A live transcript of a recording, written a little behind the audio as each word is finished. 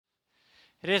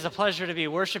It is a pleasure to be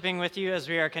worshiping with you as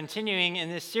we are continuing in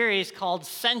this series called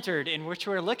Centered, in which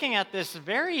we're looking at this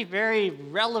very, very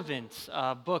relevant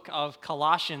book of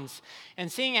Colossians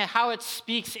and seeing how it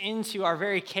speaks into our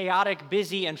very chaotic,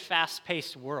 busy, and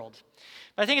fast-paced world.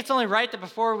 But I think it's only right that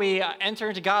before we enter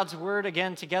into God's Word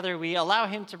again together, we allow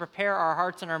Him to prepare our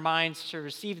hearts and our minds to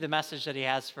receive the message that He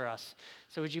has for us.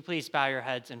 So would you please bow your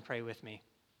heads and pray with me?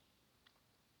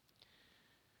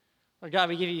 Lord God,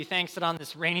 we give you thanks that on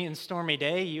this rainy and stormy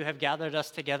day, you have gathered us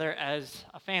together as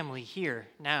a family here,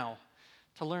 now,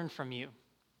 to learn from you.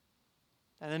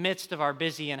 In the midst of our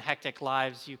busy and hectic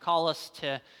lives, you call us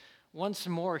to once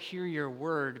more hear your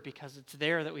word because it's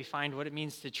there that we find what it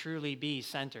means to truly be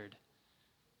centered.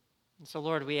 And so,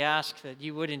 Lord, we ask that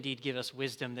you would indeed give us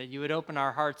wisdom, that you would open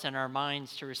our hearts and our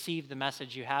minds to receive the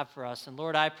message you have for us. And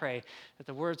Lord, I pray that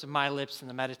the words of my lips and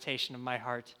the meditation of my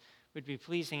heart would be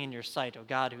pleasing in your sight, O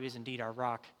God, who is indeed our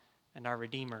rock and our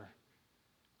Redeemer.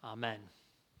 Amen.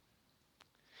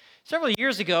 Several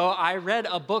years ago, I read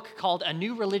a book called A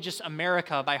New Religious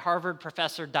America by Harvard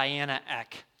professor Diana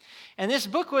Eck. And this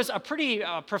book was a pretty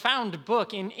profound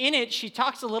book. In it, she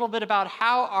talks a little bit about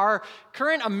how our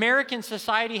current American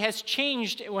society has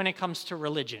changed when it comes to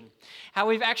religion, how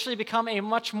we've actually become a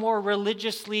much more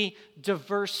religiously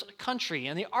diverse country.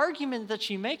 And the argument that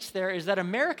she makes there is that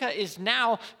America is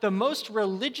now the most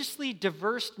religiously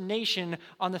diverse nation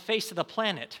on the face of the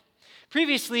planet.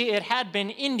 Previously, it had been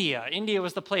India. India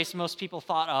was the place most people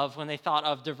thought of when they thought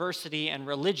of diversity and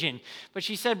religion. But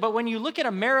she said, but when you look at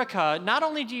America, not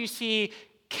only do you see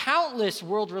countless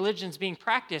world religions being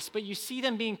practiced, but you see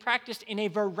them being practiced in a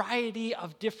variety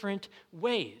of different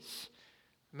ways.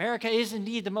 America is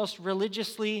indeed the most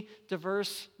religiously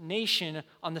diverse nation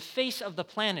on the face of the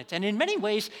planet. And in many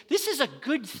ways, this is a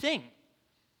good thing.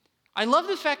 I love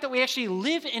the fact that we actually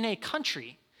live in a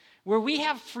country where we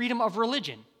have freedom of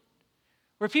religion,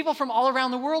 where people from all around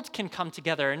the world can come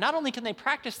together. And not only can they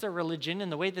practice their religion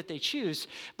in the way that they choose,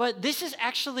 but this is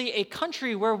actually a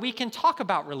country where we can talk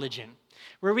about religion,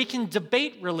 where we can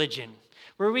debate religion,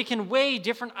 where we can weigh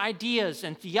different ideas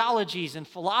and theologies and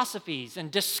philosophies and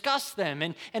discuss them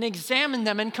and examine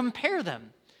them and compare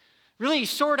them. Really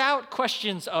sort out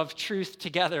questions of truth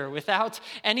together without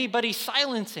anybody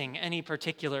silencing any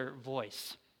particular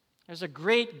voice. There's a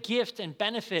great gift and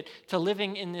benefit to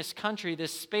living in this country,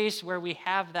 this space where we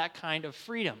have that kind of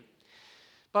freedom.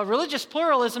 But religious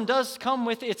pluralism does come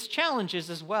with its challenges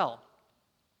as well.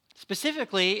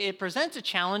 Specifically, it presents a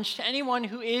challenge to anyone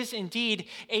who is indeed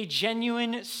a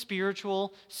genuine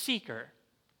spiritual seeker.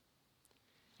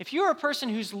 If you're a person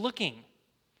who's looking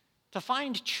to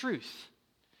find truth,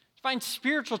 to find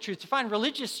spiritual truth, to find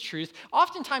religious truth,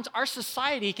 oftentimes our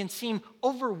society can seem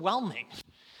overwhelming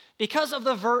because of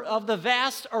the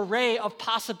vast array of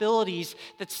possibilities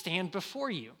that stand before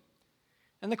you.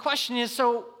 And the question is,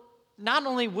 so not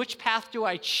only which path do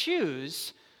I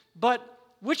choose, but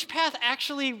which path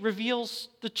actually reveals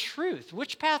the truth?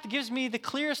 Which path gives me the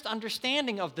clearest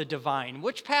understanding of the divine?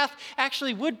 Which path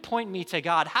actually would point me to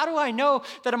God? How do I know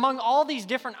that among all these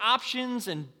different options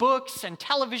and books and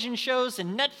television shows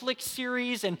and Netflix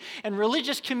series and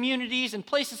religious communities and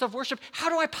places of worship, how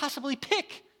do I possibly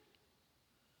pick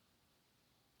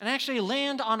and actually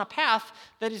land on a path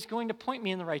that is going to point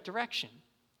me in the right direction?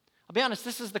 I'll be honest,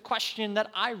 this is the question that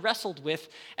I wrestled with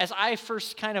as I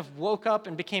first kind of woke up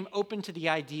and became open to the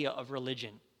idea of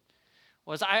religion.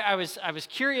 I was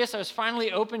curious, I was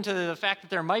finally open to the fact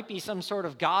that there might be some sort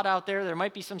of God out there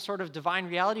might be some sort of divine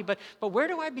reality, but where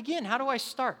do I begin? How do I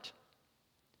start?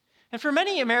 And for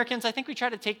many Americans, I think we try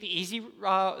to take the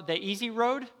easy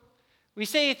road. We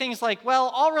say things like, well,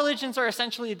 all religions are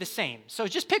essentially the same, so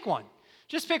just pick one.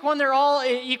 Just pick one, they're all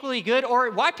equally good,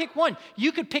 or why pick one?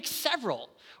 You could pick several,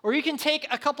 or you can take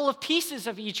a couple of pieces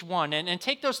of each one and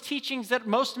take those teachings that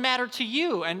most matter to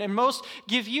you and most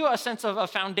give you a sense of a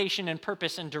foundation and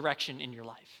purpose and direction in your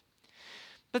life.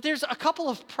 But there's a couple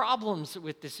of problems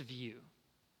with this view.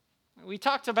 We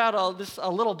talked about this a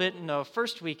little bit in the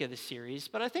first week of the series,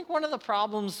 but I think one of the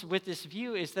problems with this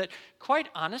view is that, quite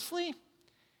honestly,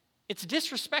 it's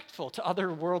disrespectful to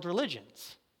other world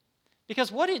religions. Because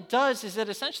what it does is it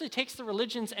essentially takes the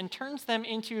religions and turns them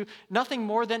into nothing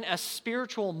more than a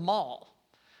spiritual mall,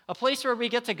 a place where we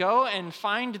get to go and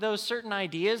find those certain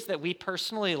ideas that we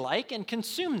personally like and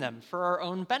consume them for our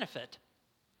own benefit.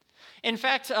 In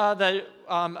fact, the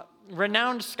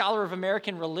renowned scholar of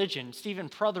American religion, Stephen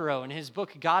Prothero, in his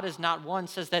book, God is Not One,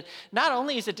 says that not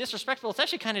only is it disrespectful, it's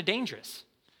actually kind of dangerous.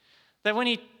 That when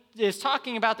he is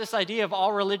talking about this idea of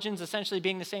all religions essentially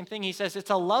being the same thing, he says it's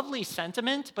a lovely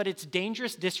sentiment, but it's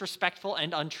dangerous, disrespectful,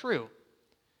 and untrue.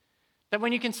 That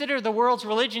when you consider the world's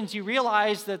religions, you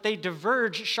realize that they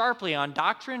diverge sharply on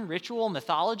doctrine, ritual,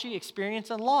 mythology, experience,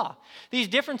 and law. These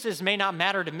differences may not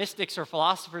matter to mystics or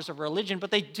philosophers of religion, but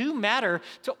they do matter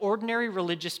to ordinary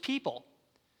religious people.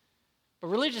 But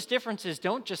religious differences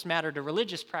don't just matter to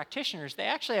religious practitioners, they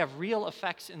actually have real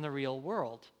effects in the real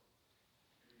world.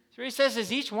 So what he says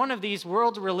is each one of these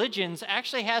world religions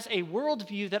actually has a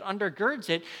worldview that undergirds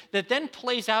it that then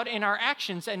plays out in our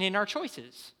actions and in our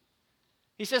choices.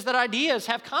 He says that ideas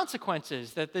have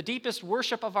consequences, that the deepest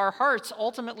worship of our hearts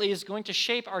ultimately is going to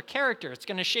shape our character. It's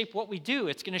going to shape what we do.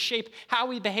 It's going to shape how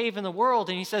we behave in the world.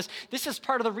 And he says this is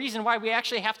part of the reason why we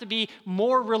actually have to be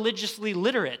more religiously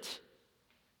literate.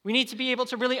 We need to be able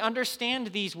to really understand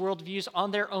these worldviews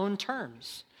on their own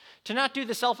terms, to not do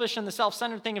the selfish and the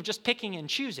self-centered thing of just picking and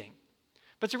choosing,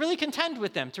 but to really contend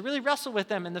with them, to really wrestle with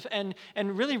them,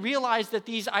 and really realize that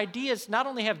these ideas not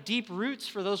only have deep roots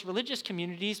for those religious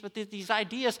communities, but that these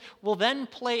ideas will then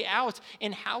play out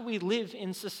in how we live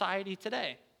in society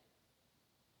today.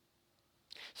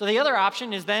 So the other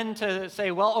option is then to say,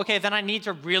 well, okay, then I need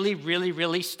to really, really,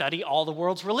 really study all the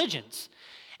world's religions.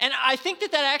 And I think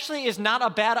that actually is not a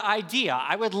bad idea.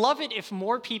 I would love it if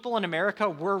more people in America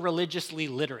were religiously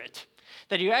literate,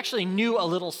 that you actually knew a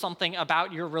little something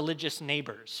about your religious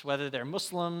neighbors, whether they're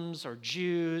Muslims or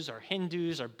Jews or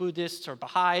Hindus or Buddhists or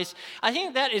Baha'is. I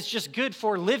think that is just good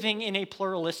for living in a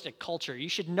pluralistic culture. You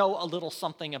should know a little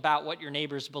something about what your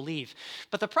neighbors believe.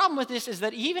 But the problem with this is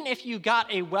that even if you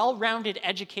got a well-rounded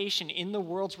education in the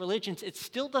world's religions, it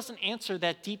still doesn't answer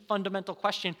that deep fundamental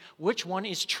question, which one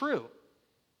is true?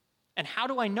 And how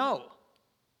do I know?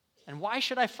 And why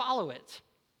should I follow it?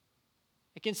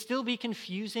 It can still be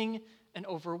confusing and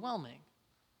overwhelming,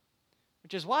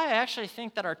 which is why I actually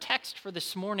think that our text for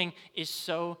this morning is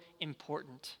so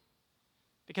important.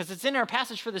 Because it's in our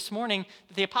passage for this morning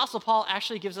that the Apostle Paul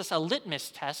actually gives us a litmus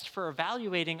test for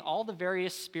evaluating all the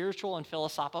various spiritual and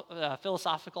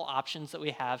philosophical options that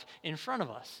we have in front of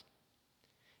us.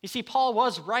 You see, Paul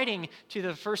was writing to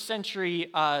the first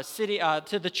century city,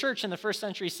 to the church in the first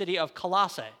century city of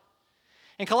Colossae.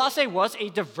 And Colossae was a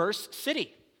diverse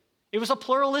city. It was a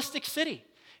pluralistic city.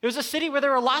 It was a city where there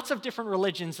were lots of different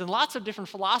religions and lots of different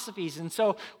philosophies. And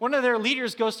so one of their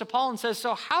leaders goes to Paul and says,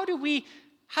 so how do we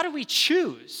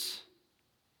choose?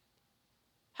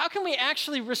 How can we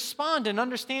actually respond and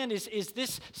understand, is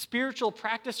this spiritual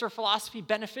practice or philosophy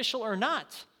beneficial or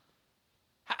not?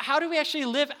 How do we actually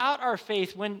live out our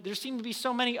faith when there seem to be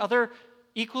so many other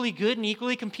equally good and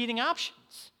equally competing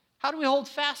options? How do we hold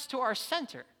fast to our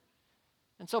center?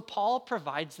 And so Paul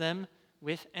provides them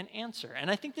with an answer. And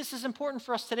I think this is important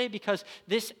for us today because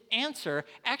this answer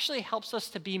actually helps us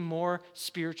to be more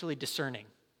spiritually discerning.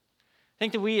 I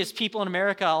think that we as people in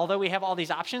America, although we have all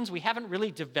these options, we haven't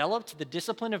really developed the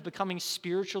discipline of becoming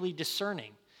spiritually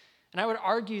discerning. And I would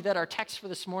argue that our text for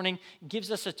this morning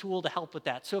gives us a tool to help with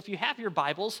that. So if you have your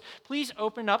Bibles, please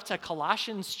open up to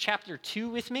Colossians chapter 2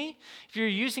 with me. If you're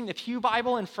using the Pew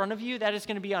Bible in front of you, that is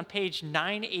going to be on page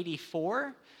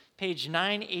 984. Page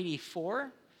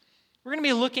 984. We're going to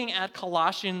be looking at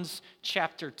Colossians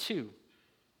chapter 2.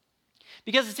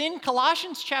 Because it's in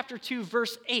Colossians chapter 2,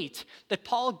 verse 8, that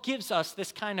Paul gives us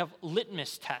this kind of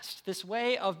litmus test, this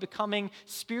way of becoming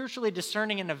spiritually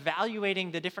discerning and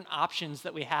evaluating the different options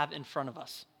that we have in front of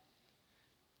us.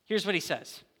 Here's what he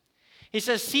says. He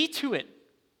says, "See to it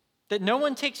that no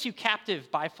one takes you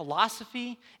captive by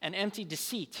philosophy and empty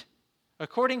deceit,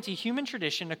 according to human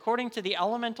tradition, according to the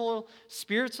elemental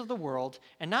spirits of the world,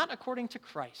 and not according to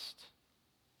Christ.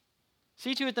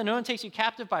 See to it that no one takes you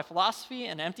captive by philosophy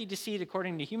and empty deceit,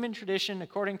 according to human tradition,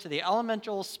 according to the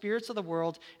elemental spirits of the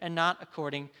world, and not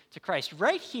according to Christ."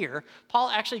 Right here, Paul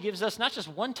actually gives us not just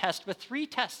one test, but 3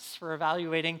 tests for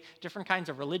evaluating different kinds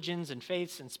of religions and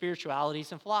faiths and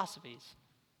spiritualities and philosophies.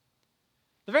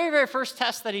 The very, very first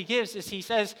test that he gives is he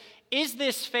says, is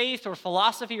this faith or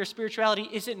philosophy or spirituality,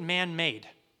 is it man-made?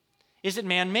 Is it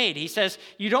man-made? He says,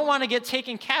 you don't want to get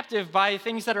taken captive by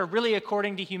things that are really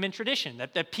according to human tradition,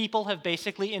 that people have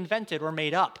basically invented or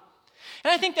made up.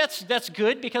 And I think that's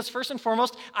good because first and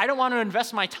foremost, I don't want to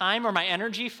invest my time or my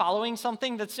energy following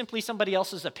something that's simply somebody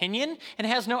else's opinion and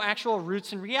has no actual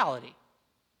roots in reality.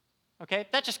 Okay,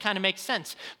 that just kind of makes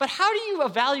sense. But how do you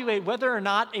evaluate whether or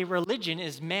not a religion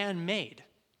is man-made?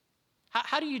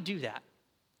 How do you do that?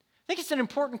 I think it's an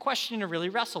important question to really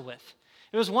wrestle with.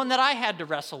 It was one that I had to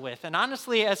wrestle with. And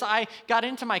honestly, as I got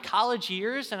into my college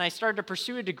years and I started to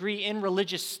pursue a degree in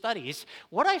religious studies,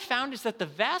 what I found is that the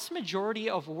vast majority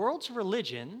of world's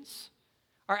religions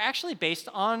are actually based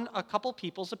on a couple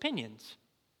people's opinions.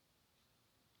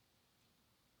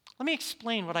 Let me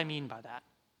explain what I mean by that.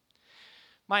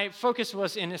 My focus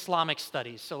was in Islamic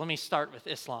studies, so let me start with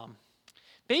Islam.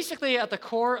 Basically, at the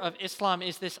core of Islam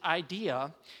is this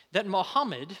idea that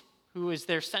Muhammad, who is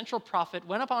their central prophet,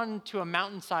 went up onto a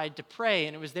mountainside to pray,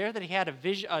 and it was there that he had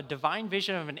a divine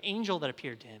vision of an angel that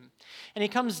appeared to him. And he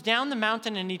comes down the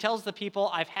mountain and he tells the people,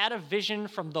 I've had a vision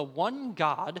from the one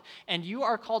God, and you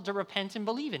are called to repent and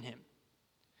believe in him.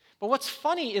 But what's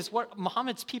funny is what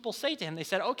Muhammad's people say to him. They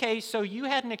said, okay, so you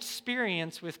had an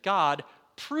experience with God,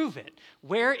 prove it.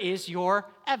 Where is your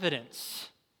evidence?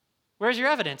 Where's your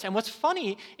evidence? And what's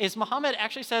funny is Muhammad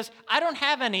actually says, I don't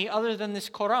have any other than this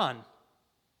Quran,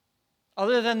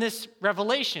 other than this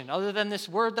revelation, other than this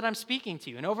word that I'm speaking to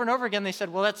you. And over again, they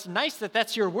said, well, that's nice that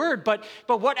that's your word, but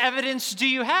what evidence do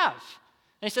you have?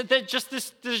 And he said, there's just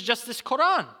this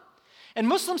Quran. And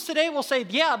Muslims today will say,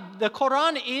 yeah, the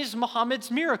Quran is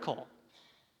Muhammad's miracle.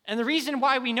 And the reason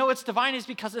why we know it's divine is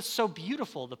because it's so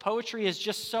beautiful. The poetry is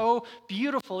just so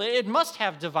beautiful. It must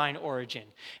have divine origin.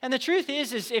 And the truth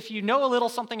is if you know a little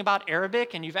something about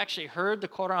Arabic and you've actually heard the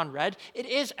Quran read, it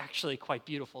is actually quite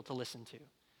beautiful to listen to.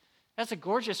 That's a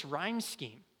gorgeous rhyme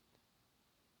scheme.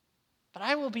 But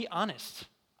I will be honest,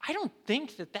 I don't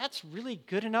think that that's really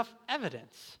good enough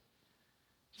evidence.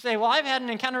 You say, well, I've had an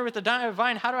encounter with the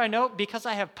divine. How do I know? Because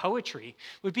I have poetry.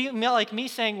 It would be like me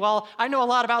saying, well, I know a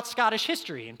lot about Scottish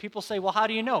history. And people say, well, how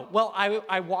do you know? Well,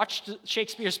 I watched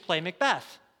Shakespeare's play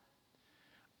Macbeth.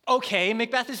 Okay,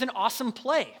 Macbeth is an awesome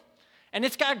play. And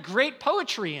it's got great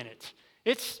poetry in it.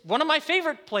 It's one of my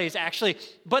favorite plays, actually.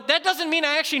 But that doesn't mean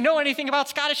I actually know anything about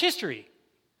Scottish history.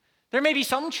 There may be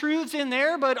some truths in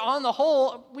there, but on the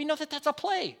whole, we know that that's a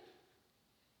play.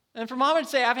 And for Muhammad to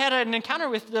say, I've had an encounter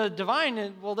with the divine,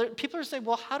 and people are saying,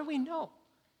 well, how do we know?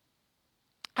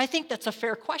 I think that's a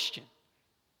fair question.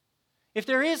 If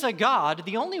there is a God,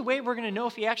 the only way we're going to know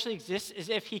if he actually exists is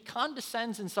if he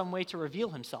condescends in some way to reveal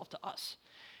himself to us.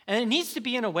 And it needs to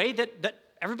be in a way that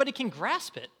everybody can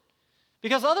grasp it.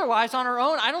 Because otherwise, on our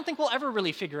own, I don't think we'll ever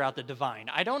really figure out the divine.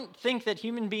 I don't think that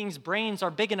human beings' brains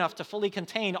are big enough to fully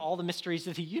contain all the mysteries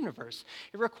of the universe.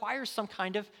 It requires some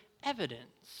kind of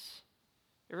evidence.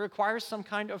 It requires some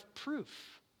kind of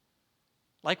proof.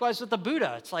 Likewise with the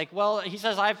Buddha. It's like, well, he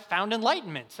says, I've found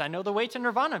enlightenment. I know the way to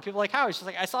nirvana. People are like, how? He's just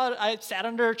like, I sat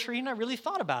under a tree and I really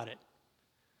thought about it.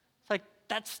 It's like,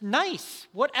 that's nice.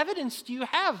 What evidence do you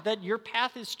have that your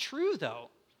path is true, though?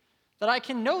 That I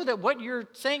can know that what you're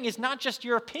saying is not just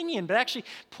your opinion, but actually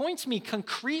points me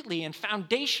concretely and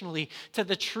foundationally to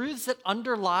the truths that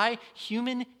underlie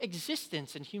human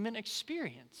existence and human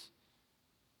experience.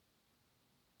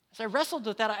 As I wrestled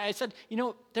with that, I said,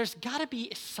 there's got to be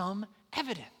some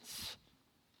evidence.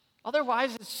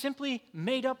 Otherwise, it's simply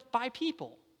made up by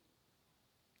people.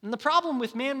 And the problem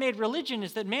with man-made religion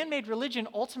is that man-made religion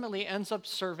ultimately ends up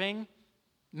serving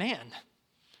man.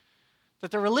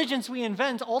 That the religions we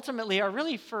invent ultimately are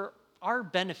really for our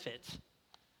benefit.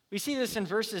 We see this in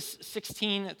verses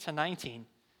 16 to 19.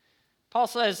 Paul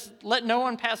says, let no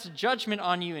one pass judgment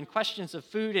on you in questions of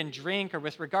food and drink or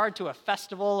with regard to a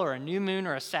festival or a new moon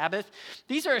or a Sabbath.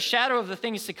 These are a shadow of the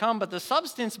things to come, but the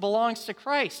substance belongs to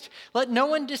Christ. Let no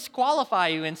one disqualify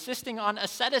you, insisting on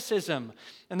asceticism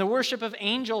and the worship of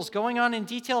angels, going on in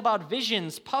detail about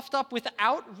visions, puffed up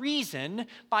without reason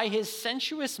by his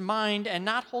sensuous mind and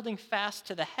not holding fast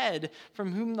to the head,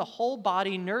 from whom the whole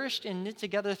body, nourished and knit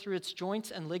together through its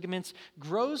joints and ligaments,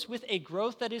 grows with a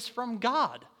growth that is from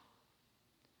God.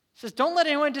 It says, don't let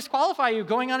anyone disqualify you,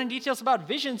 going on in details about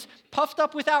visions, puffed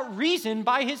up without reason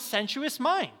by his sensuous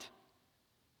mind.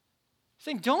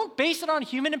 Saying, don't base it on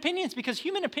human opinions, because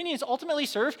human opinions ultimately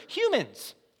serve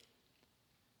humans.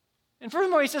 And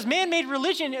furthermore, he says, man-made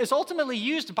religion is ultimately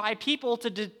used by people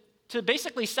to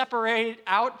basically separate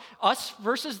out us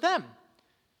versus them,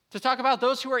 to talk about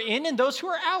those who are in and those who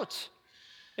are out.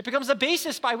 It becomes a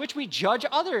basis by which we judge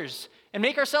others and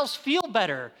make ourselves feel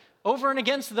better over and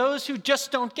against those who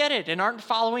just don't get it and aren't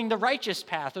following the righteous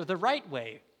path or the right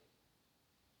way.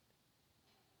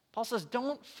 Paul says,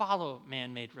 don't follow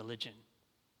man-made religion.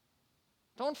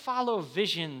 Don't follow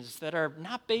visions that are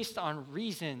not based on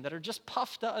reason, that are just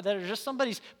puffed up, that are just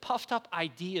somebody's puffed up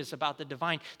ideas about the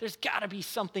divine. There's got to be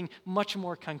something much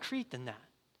more concrete than that.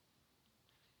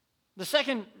 The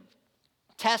second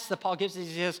test that Paul gives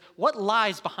is, what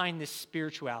lies behind this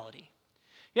spirituality?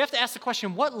 You have to ask the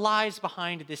question, what lies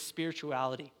behind this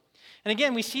spirituality? And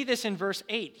again, we see this in verse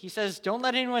 8. He says, don't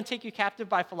let anyone take you captive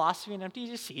by philosophy and empty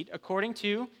deceit, according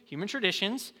to human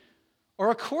traditions,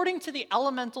 or according to the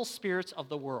elemental spirits of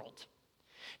the world.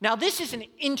 Now, this is an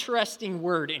interesting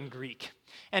word in Greek.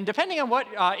 And depending on what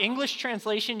English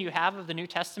translation you have of the New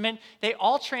Testament, they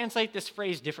all translate this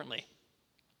phrase differently.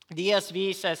 The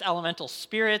ESV says elemental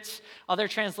spirits. Other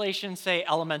translations say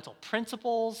elemental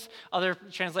principles. Other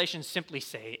translations simply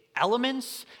say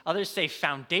elements. Others say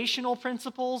foundational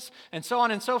principles, and so on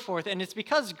and so forth. And it's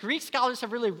because Greek scholars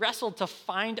have really wrestled to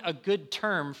find a good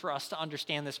term for us to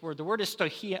understand this word. The word is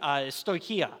stoicheia,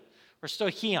 or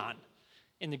stoichion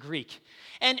in the Greek.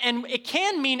 And it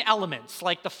can mean elements,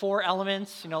 like the four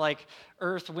elements, like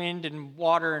earth, wind, and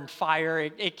water, and fire.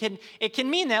 It can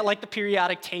mean that, like the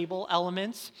periodic table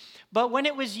elements. But when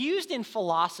it was used in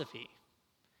philosophy,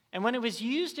 and when it was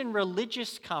used in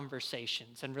religious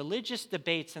conversations and religious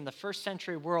debates in the first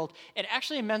century world, it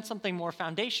actually meant something more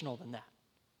foundational than that.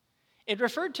 It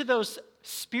referred to those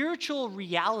spiritual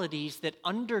realities that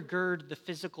undergird the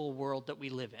physical world that we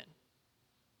live in.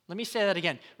 Let me say that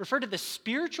again. Refer to the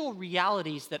spiritual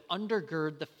realities that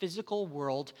undergird the physical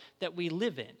world that we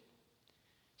live in.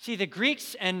 See, the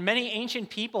Greeks and many ancient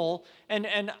people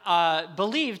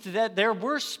believed that there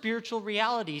were spiritual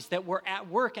realities that were at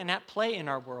work and at play in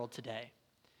our world today.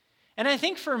 And I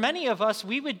think for many of us,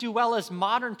 we would do well as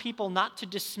modern people not to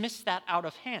dismiss that out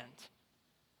of hand.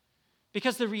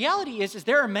 Because the reality is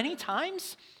there are many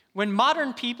times when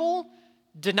modern people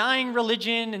denying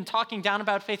religion and talking down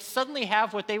about faith suddenly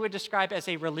have what they would describe as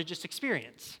a religious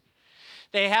experience.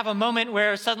 They have a moment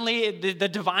where suddenly the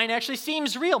divine actually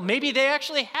seems real. Maybe they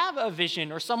actually have a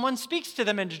vision, or someone speaks to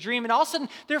them in a dream, and all of a sudden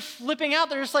they're flipping out.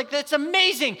 They're just like, that's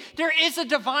amazing. There is a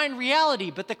divine reality.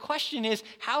 But the question is,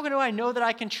 how do I know that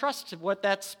I can trust what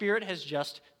that spirit has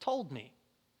just told me?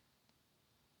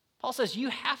 Paul says you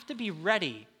have to be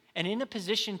ready and in a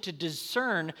position to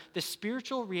discern the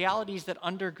spiritual realities that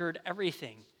undergird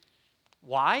everything.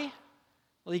 Why?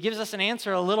 Well, he gives us an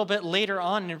answer a little bit later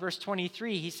on in verse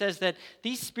 23. He says that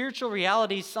these spiritual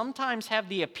realities sometimes have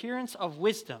the appearance of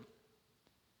wisdom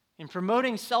in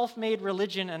promoting self-made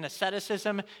religion and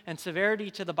asceticism and severity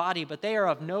to the body, but they are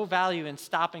of no value in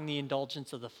stopping the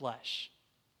indulgence of the flesh.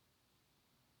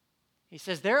 He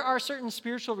says there are certain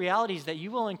spiritual realities that you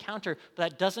will encounter, but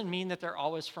that doesn't mean that they're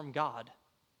always from God.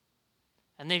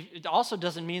 And it also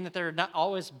doesn't mean that they're not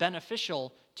always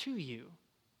beneficial to you.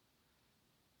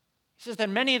 He says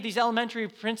that many of these elementary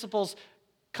principles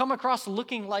come across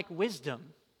looking like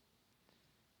wisdom.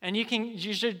 And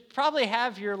you should probably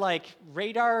have your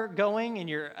radar going and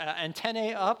your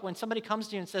antennae up when somebody comes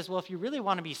to you and says, well, if you really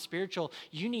want to be spiritual,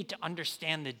 you need to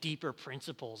understand the deeper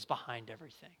principles behind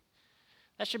everything.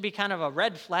 That should be kind of a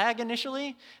red flag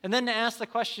initially, and then to ask the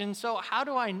question, so how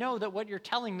do I know that what you're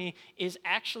telling me is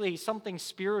actually something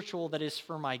spiritual that is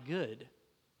for my good?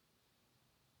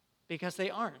 Because they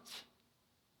aren't.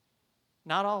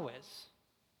 Not always.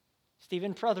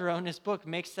 Stephen Prothero in his book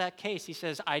makes that case. He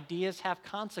says, ideas have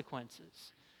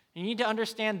consequences. You need to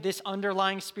understand this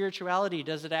underlying spirituality.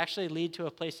 Does it actually lead to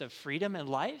a place of freedom and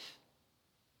life?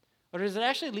 Or does it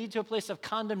actually lead to a place of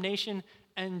condemnation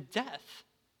and death?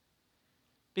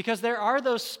 Because there are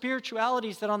those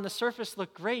spiritualities that on the surface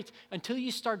look great until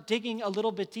you start digging a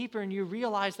little bit deeper and you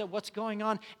realize that what's going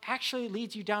on actually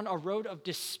leads you down a road of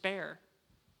despair.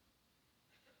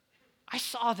 I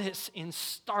saw this in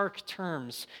stark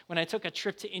terms when I took a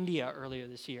trip to India earlier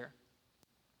this year.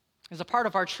 As a part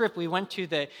of our trip, we went to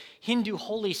the Hindu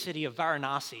holy city of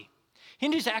Varanasi.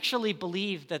 Hindus actually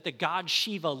believe that the god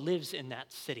Shiva lives in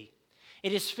that city.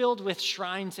 It is filled with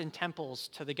shrines and temples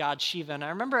to the god Shiva. And I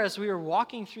remember as we were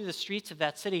walking through the streets of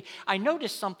that city, I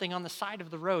noticed something on the side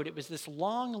of the road. It was this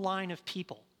long line of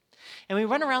people. And we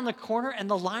went around the corner and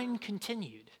the line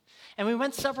continued. And we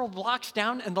went several blocks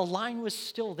down and the line was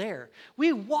still there.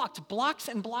 We walked blocks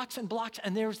and blocks and blocks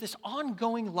and there was this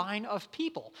ongoing line of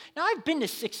people. Now, I've been to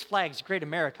Six Flags Great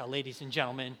America, ladies and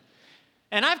gentlemen.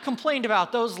 And I've complained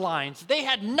about those lines. They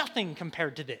had nothing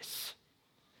compared to this.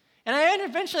 And I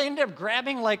eventually ended up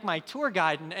grabbing my tour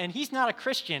guide, and he's not a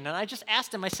Christian. And I just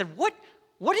asked him, I said, what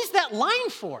is that line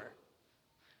for?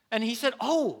 And he said,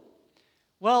 oh,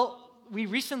 well, we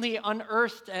recently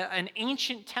unearthed an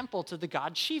ancient temple to the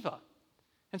god Shiva.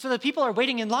 And so the people are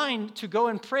waiting in line to go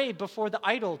and pray before the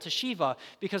idol to Shiva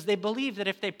because they believe that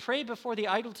if they pray before the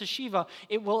idol to Shiva,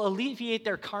 it will alleviate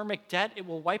their karmic debt, it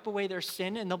will wipe away their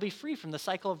sin, and they'll be free from the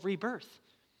cycle of rebirth.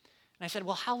 And I said,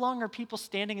 well, how long are people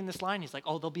standing in this line? He's like,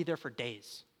 oh, they'll be there for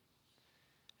days.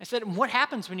 I said, what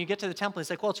happens when you get to the temple?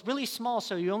 He's like, well, it's really small,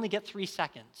 so you only get 3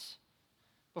 seconds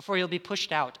before you'll be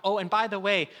pushed out. Oh, and by the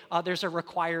way, there's a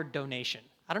required donation.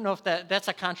 I don't know if that's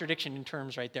a contradiction in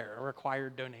terms right there, a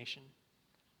required donation.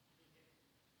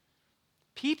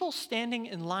 People standing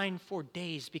in line for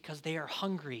days because they are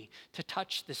hungry to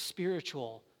touch the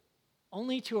spiritual,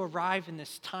 only to arrive in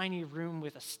this tiny room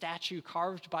with a statue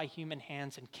carved by human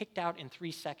hands and kicked out in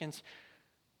 3 seconds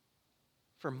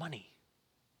for money.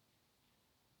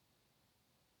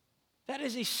 That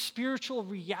is a spiritual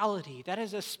reality. That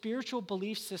is a spiritual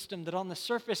belief system that on the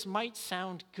surface might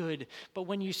sound good, but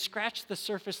when you scratch the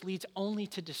surface leads only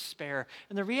to despair.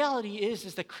 And the reality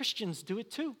is that Christians do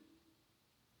it too.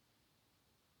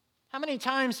 How many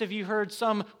times have you heard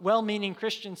some well-meaning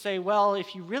Christian say, well,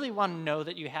 if you really want to know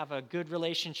that you have a good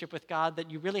relationship with God, that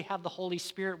you really have the Holy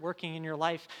Spirit working in your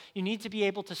life, you need to be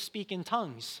able to speak in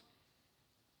tongues.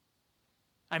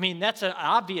 I mean, that's an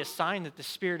obvious sign that the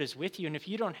Spirit is with you, and if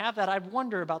you don't have that, I'd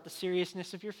wonder about the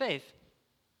seriousness of your faith.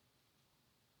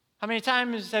 How many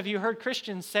times have you heard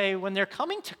Christians say, when they're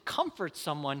coming to comfort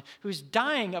someone who's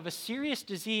dying of a serious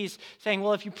disease, saying,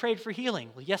 well, if you prayed for healing?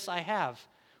 Well, yes, I have.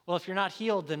 Well, if you're not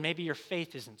healed, then maybe your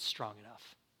faith isn't strong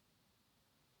enough.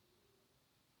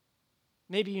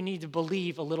 Maybe you need to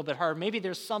believe a little bit harder. Maybe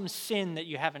there's some sin that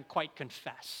you haven't quite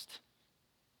confessed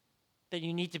that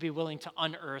you need to be willing to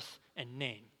unearth and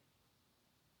name.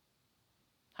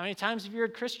 How many times have you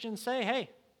heard Christians say, hey,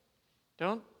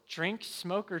 don't drink,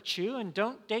 smoke, or chew, and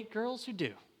don't date girls who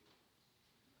do?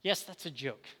 Yes, that's a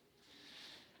joke.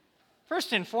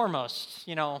 First and foremost,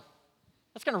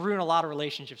 that's going to ruin a lot of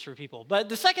relationships for people. But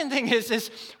the second thing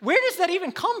is where does that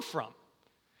even come from?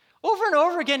 Over and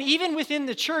over again, even within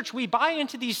the church, we buy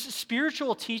into these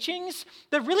spiritual teachings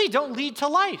that really don't lead to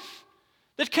life,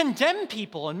 that condemn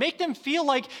people and make them feel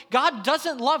like God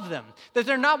doesn't love them, that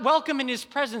they're not welcome in his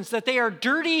presence, that they are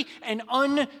dirty and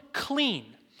unclean.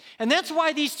 And that's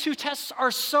why these two tests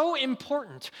are so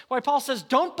important. Why Paul says,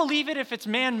 don't believe it if it's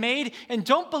man-made, and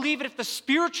don't believe it if the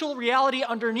spiritual reality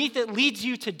underneath it leads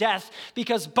you to death,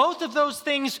 because both of those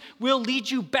things will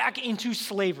lead you back into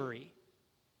slavery.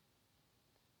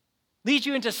 Lead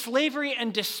you into slavery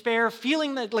and despair,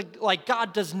 feeling that like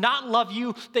God does not love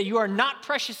you, that you are not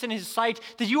precious in his sight,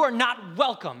 that you are not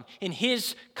welcome in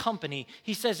his company.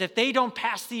 He says if they don't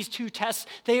pass these two tests,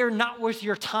 they are not worth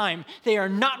your time. They are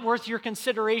not worth your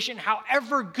consideration,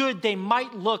 however good they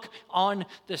might look on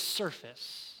the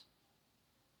surface.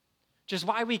 Which is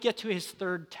why we get to his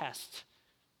third test,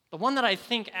 the one that I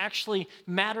think actually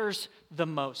matters the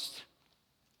most.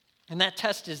 And that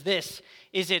test is this: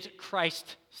 is it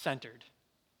Christ-centered?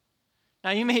 Now,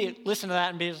 you may listen to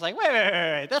that and be just like,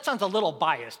 wait, that sounds a little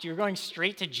biased. You're going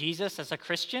straight to Jesus as a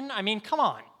Christian? I mean, come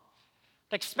on.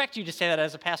 I'd expect you to say that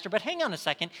as a pastor, but hang on a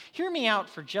second. Hear me out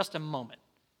for just a moment.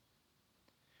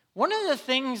 One of the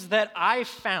things that I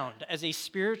found as a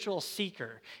spiritual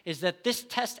seeker is that this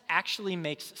test actually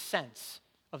makes sense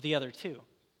of the other two.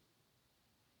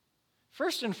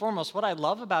 First and foremost, what I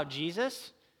love about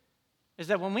Jesus is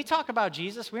that when we talk about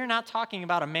Jesus, we're not talking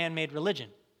about a man-made religion.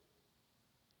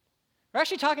 We're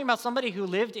actually talking about somebody who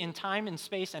lived in time and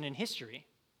space and in history,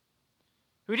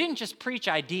 who didn't just preach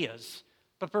ideas,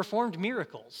 but performed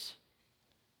miracles,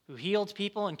 who healed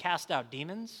people and cast out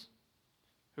demons,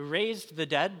 who raised the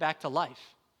dead back to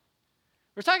life.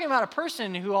 We're talking about a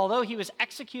person who, although he was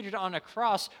executed on a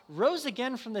cross, rose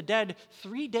again from the dead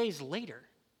 3 days later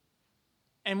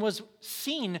and was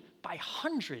seen by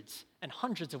hundreds and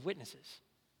hundreds of witnesses.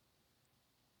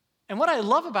 And what I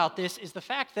love about this is the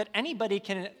fact that anybody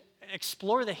can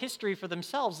explore the history for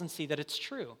themselves and see that it's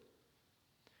true.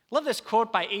 I love this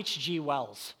quote by H.G.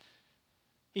 Wells.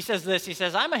 He says this, he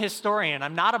says, I'm a historian,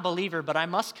 I'm not a believer, but I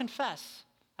must confess,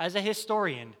 as a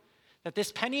historian, that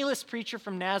this penniless preacher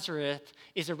from Nazareth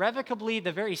is irrevocably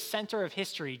the very center of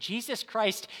history. Jesus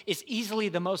Christ is easily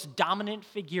the most dominant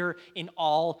figure in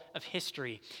all of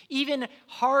history. Even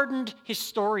hardened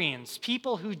historians,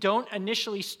 people who don't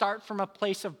initially start from a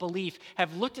place of belief,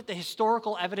 have looked at the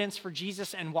historical evidence for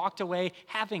Jesus and walked away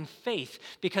having faith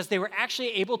because they were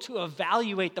actually able to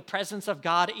evaluate the presence of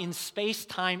God in space,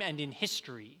 time, and in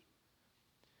history.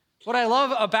 What I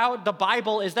love about the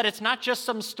Bible is that it's not just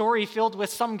some story filled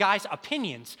with some guy's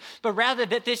opinions, but rather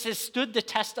that this has stood the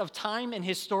test of time and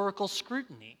historical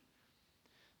scrutiny.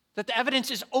 That the evidence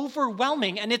is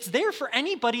overwhelming and it's there for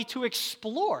anybody to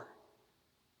explore.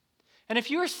 And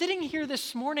if you are sitting here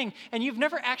this morning and you've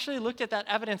never actually looked at that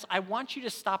evidence, I want you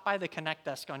to stop by the Connect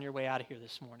desk on your way out of here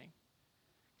this morning.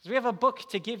 Because we have a book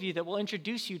to give you that will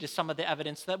introduce you to some of the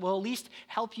evidence that will at least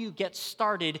help you get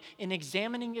started in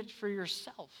examining it for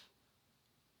yourself.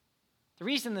 The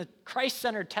reason the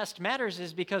Christ-centered test matters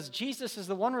is because Jesus is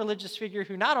the one religious figure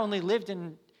who not only lived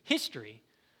in history,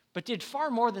 but did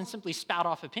far more than simply spout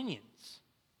off opinions.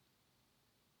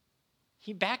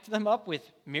 He backed them up with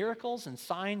miracles and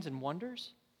signs and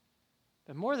wonders.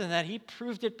 But more than that, he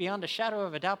proved it beyond a shadow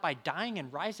of a doubt by dying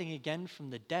and rising again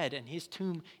from the dead, and his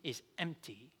tomb is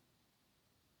empty.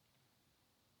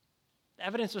 The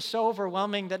evidence was so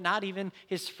overwhelming that not even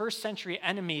his first century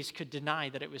enemies could deny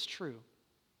that it was true.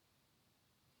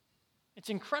 It's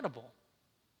incredible.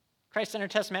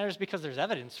 Christ-centered test matters because there's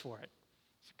evidence for it.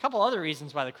 There's a couple other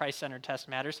reasons why the Christ-centered test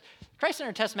matters. The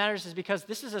Christ-centered test matters is because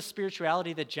this is a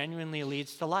spirituality that genuinely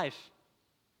leads to life.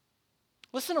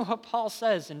 Listen to what Paul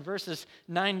says in verses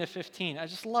 9 to 15. I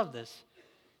just love this.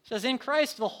 It says, "In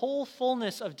Christ the whole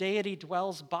fullness of deity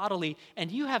dwells bodily,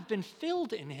 and you have been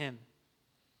filled in him,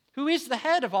 who is the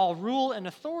head of all rule and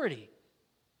authority.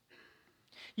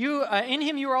 In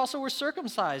him you also were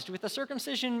circumcised with a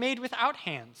circumcision made without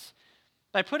hands,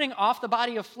 by putting off the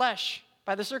body of flesh,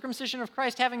 by the circumcision of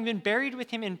Christ, having been buried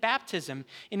with him in baptism,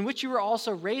 in which you were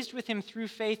also raised with him through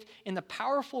faith in the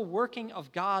powerful working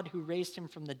of God who raised him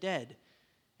from the dead.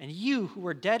 And you who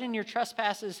were dead in your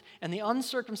trespasses and the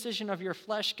uncircumcision of your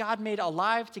flesh, God made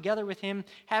alive together with him,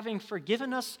 having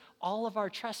forgiven us all of our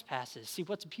trespasses." See,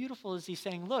 what's beautiful is he's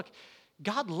saying, look,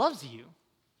 God loves you.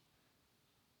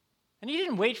 And he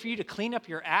didn't wait for you to clean up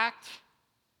your act.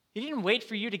 He didn't wait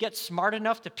for you to get smart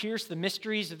enough to pierce the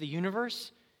mysteries of the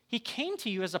universe. He came to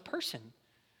you as a person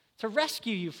to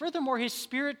rescue you. Furthermore, his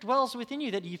Spirit dwells within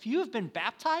you, that if you have been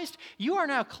baptized, you are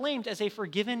now claimed as a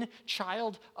forgiven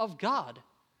child of God.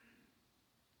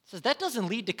 It says that doesn't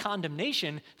lead to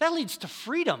condemnation, that leads to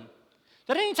freedom.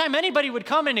 That anytime anybody would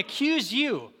come and accuse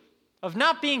you of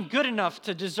not being good enough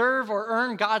to deserve or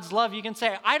earn God's love, you can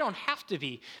say, I don't have to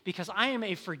be, because I am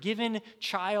a forgiven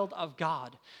child of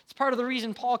God. It's part of the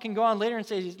reason Paul can go on later and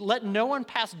say, let no one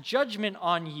pass judgment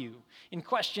on you in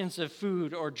questions of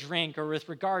food or drink or with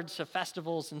regards to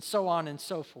festivals and so on and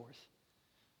so forth.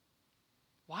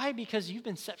 Why? Because you've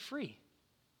been set free.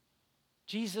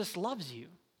 Jesus loves you.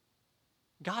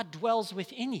 God dwells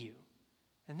within you.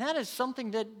 And that is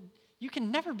something that you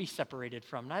can never be separated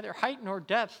from. Neither height nor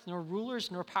depth, nor rulers,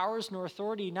 nor powers, nor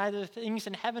authority, neither things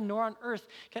in heaven nor on earth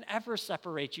can ever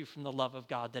separate you from the love of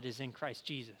God that is in Christ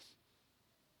Jesus.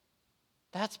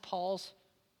 That's Paul's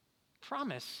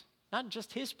promise. Not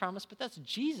just his promise, but that's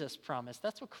Jesus' promise.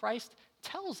 That's what Christ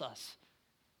tells us.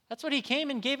 That's what he came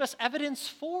and gave us evidence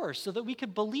for, so that we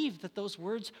could believe that those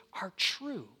words are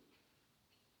true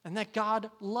and that God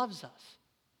loves us.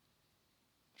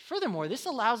 Furthermore, this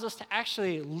allows us to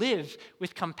actually live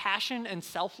with compassion and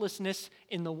selflessness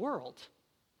in the world.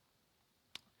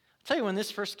 I'll tell you when this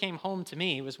first came home to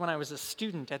me was when I was a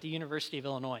student at the University of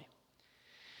Illinois.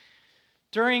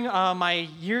 During my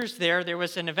years there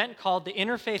was an event called the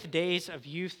Interfaith Days of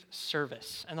Youth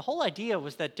Service. And the whole idea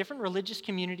was that different religious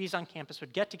communities on campus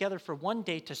would get together for one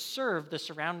day to serve the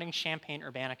surrounding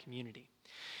Champaign-Urbana community.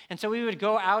 And so we would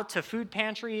go out to food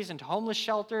pantries and to homeless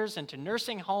shelters and to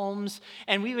nursing homes,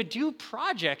 and we would do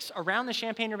projects around the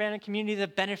Champaign-Urbana community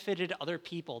that benefited other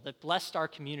people, that blessed our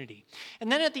community. And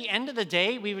then at the end of the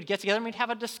day, we would get together and we'd have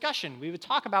a discussion. We would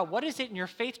talk about what is it in your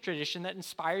faith tradition that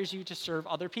inspires you to serve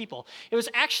other people. It was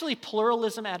actually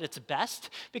pluralism at its best,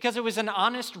 because it was an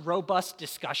honest, robust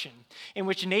discussion in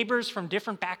which neighbors from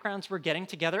different backgrounds were getting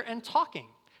together and talking,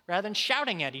 rather than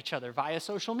shouting at each other via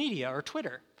social media or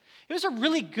Twitter. It was a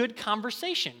really good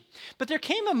conversation. But there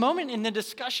came a moment in the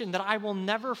discussion that I will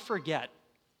never forget.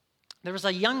 There was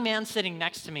a young man sitting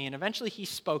next to me, and eventually he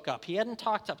spoke up. He hadn't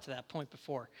talked up to that point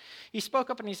before. He spoke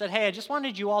up and he said, "Hey, I just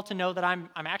wanted you all to know that I'm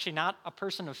actually not a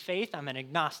person of faith. I'm an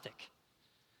agnostic.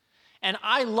 And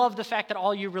I love the fact that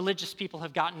all you religious people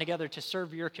have gotten together to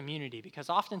serve your community, because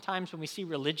oftentimes when we see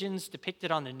religions depicted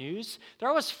on the news, they're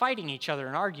always fighting each other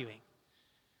and arguing.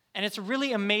 And it's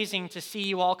really amazing to see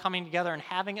you all coming together and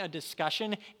having a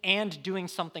discussion and doing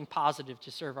something positive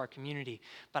to serve our community.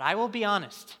 But I will be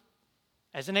honest,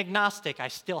 as an agnostic, I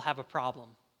still have a problem.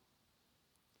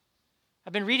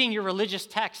 I've been reading your religious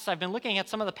texts. I've been looking at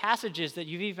some of the passages that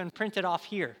you've even printed off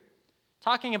here,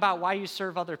 talking about why you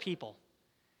serve other people.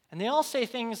 And they all say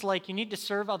things like you need to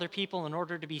serve other people in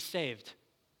order to be saved,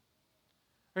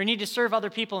 or you need to serve other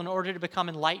people in order to become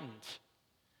enlightened,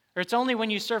 or it's only when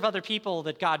you serve other people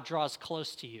that God draws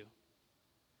close to you.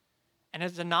 And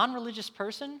as a non-religious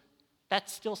person, that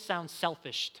still sounds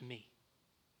selfish to me.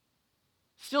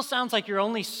 Still sounds like you're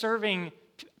only serving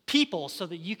people so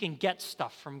that you can get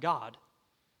stuff from God.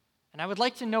 And I would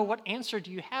like to know, what answer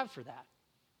do you have for that?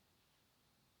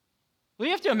 Well,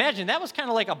 you have to imagine, that was kind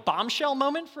of like a bombshell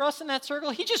moment for us in that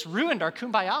circle. He just ruined our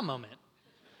kumbaya moment.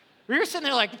 We were sitting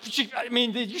there like, I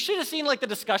mean, you should have seen like the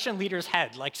discussion leader's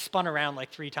head like spun around like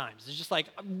 3 times. It's just like,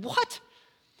 what?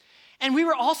 And we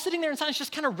were all sitting there in silence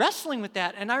just kind of wrestling with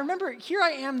that. And I remember, here I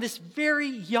am, this very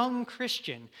young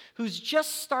Christian who's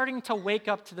just starting to wake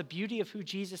up to the beauty of who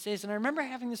Jesus is. And I remember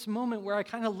having this moment where I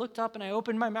kind of looked up and I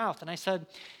opened my mouth and I said,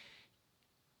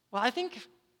 well, I think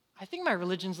my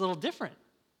religion's a little different.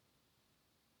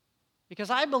 Because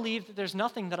I believe that there's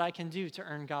nothing that I can do to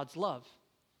earn God's love.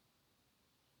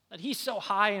 that he's so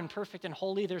high and perfect and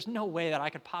holy, there's no way that I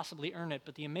could possibly earn it.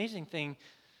 But the amazing thing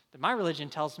that my religion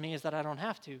tells me is that I don't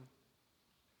have to.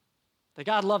 That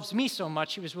God loves me so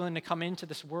much, he was willing to come into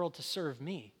this world to serve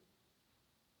me,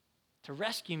 to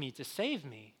rescue me, to save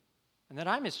me, and that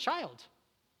I'm his child.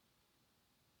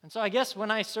 And so I guess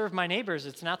when I serve my neighbors,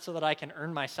 it's not so that I can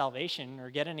earn my salvation or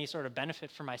get any sort of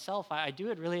benefit for myself. I do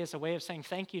it really as a way of saying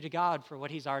thank you to God for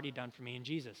what he's already done for me in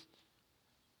Jesus.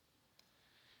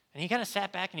 And he kind of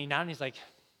sat back and he nodded and he's like,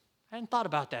 I hadn't thought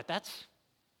about that.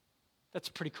 That's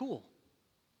pretty cool.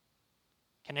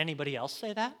 Can anybody else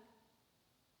say that?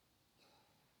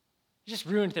 You just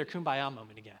ruined their kumbaya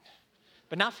moment again.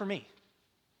 But not for me.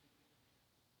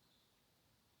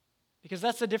 Because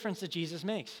that's the difference that Jesus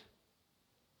makes.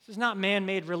 This is not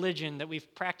man-made religion that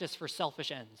we've practiced for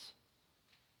selfish ends.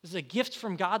 This is a gift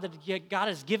from God that God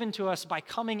has given to us by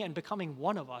coming and becoming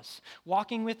one of us,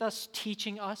 walking with us,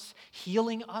 teaching us,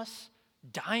 healing us,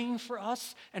 dying for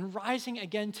us, and rising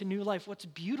again to new life. What's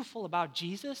beautiful about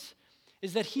Jesus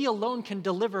is that he alone can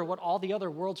deliver what all the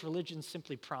other world's religions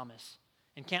simply promise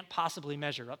and can't possibly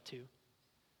measure up to.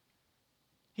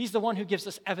 He's the one who gives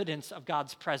us evidence of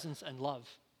God's presence and love.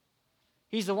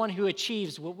 He's the one who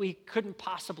achieves what we couldn't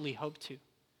possibly hope to,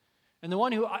 and the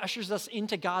one who ushers us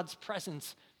into God's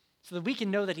presence so that we can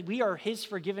know that we are his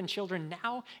forgiven children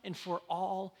now and for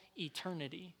all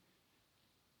eternity.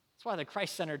 That's why the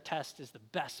Christ-centered test is the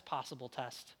best possible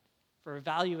test for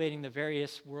evaluating the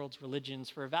various world's religions,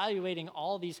 for evaluating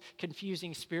all these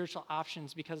confusing spiritual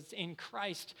options, because it's in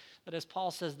Christ that, as Paul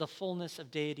says, the fullness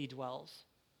of deity dwells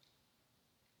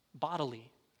bodily,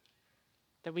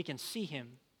 that we can see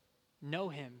him, know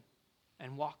him,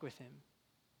 and walk with him.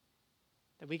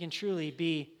 That we can truly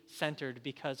be centered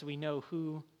because we know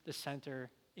who the center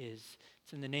is.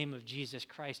 It's in the name of Jesus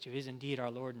Christ, who is indeed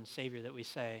our Lord and Savior, that we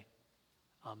say,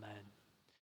 Amen.